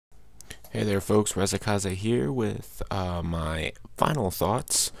Hey there folks, Reza-Kaze here with my final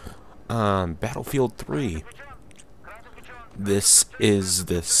thoughts on Battlefield 3. This is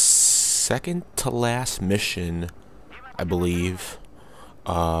the second to last mission, I believe,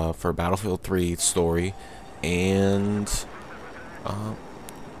 for Battlefield 3 story, and,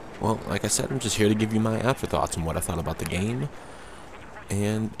 well, like I said, I'm just here to give you my afterthoughts on what I thought about the game,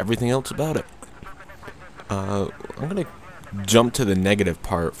 and everything else about it. I'm gonna jump to the negative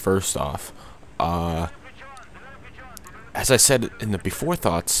part first off. As I said in the before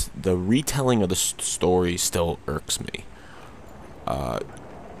thoughts, the retelling of the story still irks me.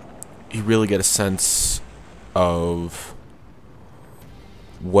 You really get a sense of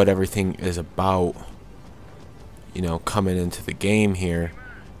what everything is about, you know, coming into the game here,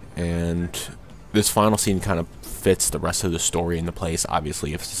 and this final scene kind of fits the rest of the story into place.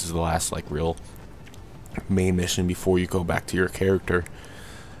 Obviously, if this is the last like real main mission before you go back to your character,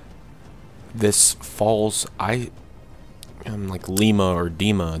 this falls. I'm like Lima or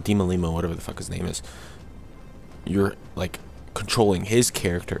Dima Lima, whatever the fuck his name is. You're like controlling his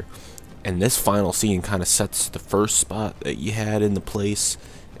character, and this final scene kind of sets the first spot that you had in the place.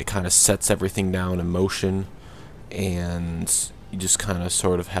 It kind of sets everything down in motion, and you just kind of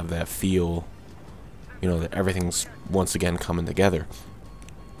sort of have that feel, you know, that everything's once again coming together.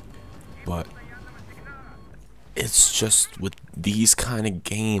 But it's just with these kind of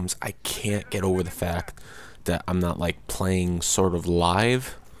games, I can't get over the fact that I'm not like playing sort of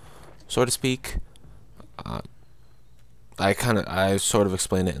live, so to speak. I sort of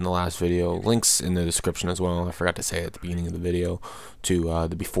explained it in the last video. Links in the description as well. I forgot to say it at the beginning of the video to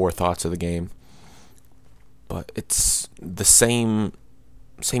the before thoughts of the game. But it's the same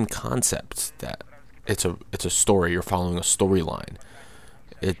concept, that it's a story. You're following a storyline.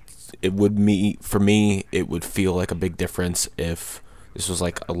 For me it would feel like a big difference if this was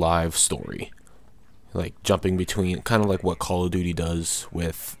like a live story, like jumping between, kind of like what Call of Duty does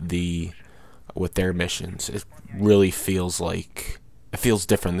with their missions. It really feels like, it feels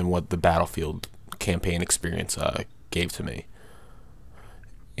different than what the Battlefield campaign experience gave to me.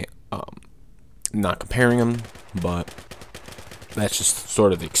 Not comparing them, but that's just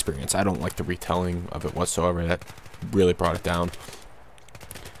sort of the experience. I don't like the retelling of it whatsoever. That really brought it down.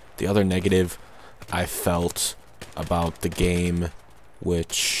 The other negative I felt about the game,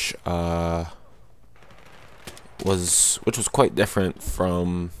 which was quite different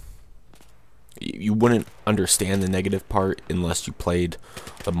from, you wouldn't understand the negative part unless you played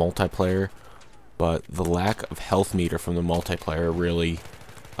the multiplayer, but the lack of health meter from the multiplayer really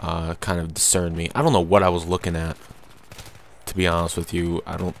kind of discerned me. I don't know what I was looking at, to be honest with you.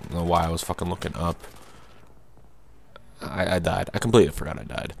 I don't know why I was fucking looking up. I died. I completely forgot I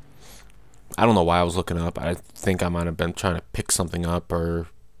died. I don't know why I was looking up. I think I might have been trying to pick something up, or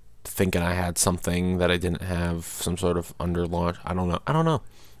thinking I had something that I didn't have, some sort of under launch. I don't know.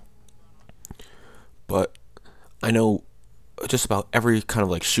 But I know just about every kind of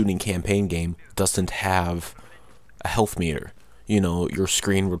like shooting campaign game doesn't have a health meter. You know, your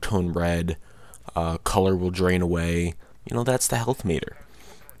screen will turn red, color will drain away. You know, that's the health meter.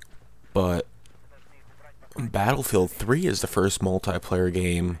 But Battlefield 3 is the first multiplayer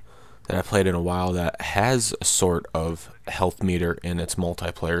game that I played in a while that has a sort of health meter in its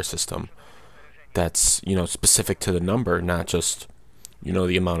multiplayer system that's, you know, specific to the number, not just, you know,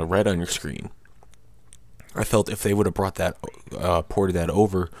 the amount of red on your screen. I felt if they would have brought that, ported that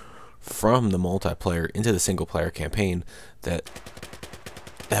over from the multiplayer into the single player campaign, that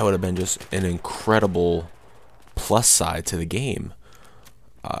would have been just an incredible plus side to the game.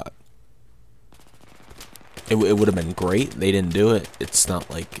 It would have been great. They didn't do it. It's not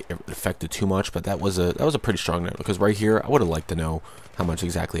like it affected too much, but that was a pretty strong note, because right here I would have liked to know how much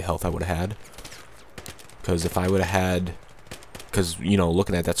exactly health I would have had. Because if I would have had, because, you know,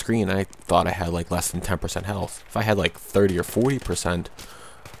 looking at that screen, I thought I had like less than 10% health. If I had like 30 or 40%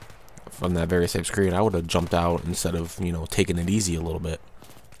 from that very same screen, I would have jumped out instead of, you know, taking it easy a little bit.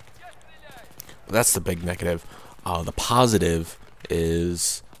 That's the big negative. The positive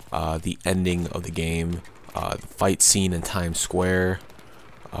is the ending of the game. The fight scene in Times Square.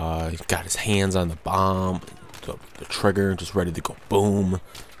 He's got his hands on the bomb, the trigger, just ready to go boom,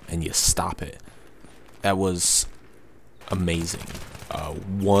 and you stop it. That was amazing.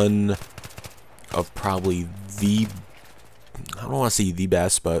 One of probably the, I don't want to say the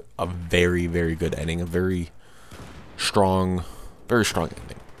best, but a very, very good ending. A very strong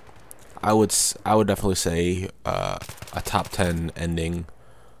ending. I would definitely say a top 10 ending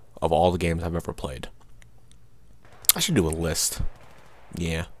of all the games I've ever played. I should do a list.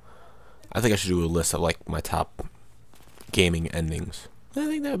 Yeah. I think I should do a list of like my top gaming endings. I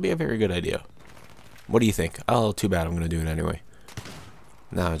think that would be a very good idea. What do you think? Oh, too bad. I'm going to do it anyway.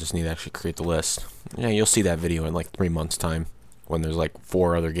 Now I just need to actually create the list. Yeah, you'll see that video in like 3 months' time when there's like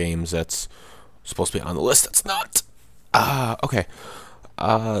 4 other games that's supposed to be on the list that's not. Okay.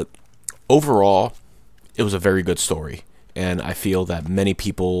 Overall, it was a very good story, and I feel that many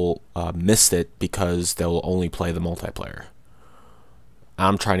people missed it because they'll only play the multiplayer.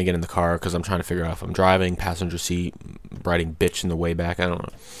 I'm trying to get in the car because I'm trying to figure out if I'm driving, passenger seat, riding bitch in the way back. I don't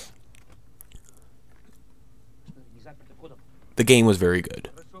know. The game was very good,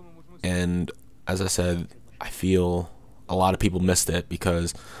 and as I said, I feel a lot of people missed it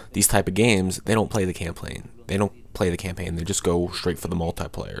because these type of games, they don't play the campaign. They don't play the campaign. They just go straight for the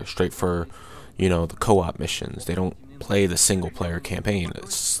multiplayer, straight for, you know, the co-op missions. They don't play the single player campaign.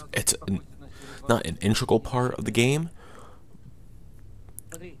 It's not an integral part of the game,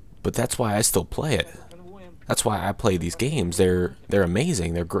 but that's why I still play it. That's why I play these games. They're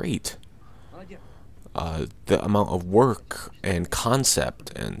amazing. They're great. The amount of work and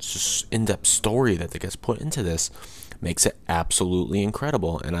concept and just in-depth story that gets put into this makes it absolutely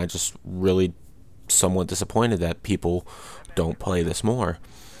incredible, and I just really somewhat disappointed that people don't play this more.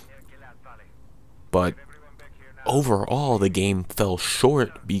 But overall, the game fell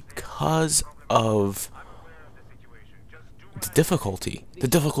short because of the difficulty. The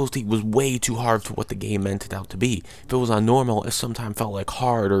difficulty was way too hard for what the game meant it out to be. If it was on normal, it sometimes felt like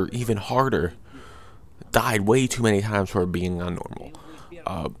hard or even harder. Died way too many times for it being on normal.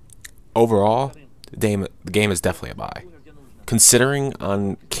 Overall, the game is definitely a buy. Considering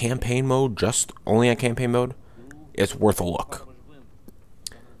on campaign mode, just only on campaign mode, it's worth a look.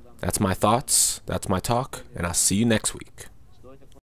 That's my thoughts, that's my talk, and I'll see you next week.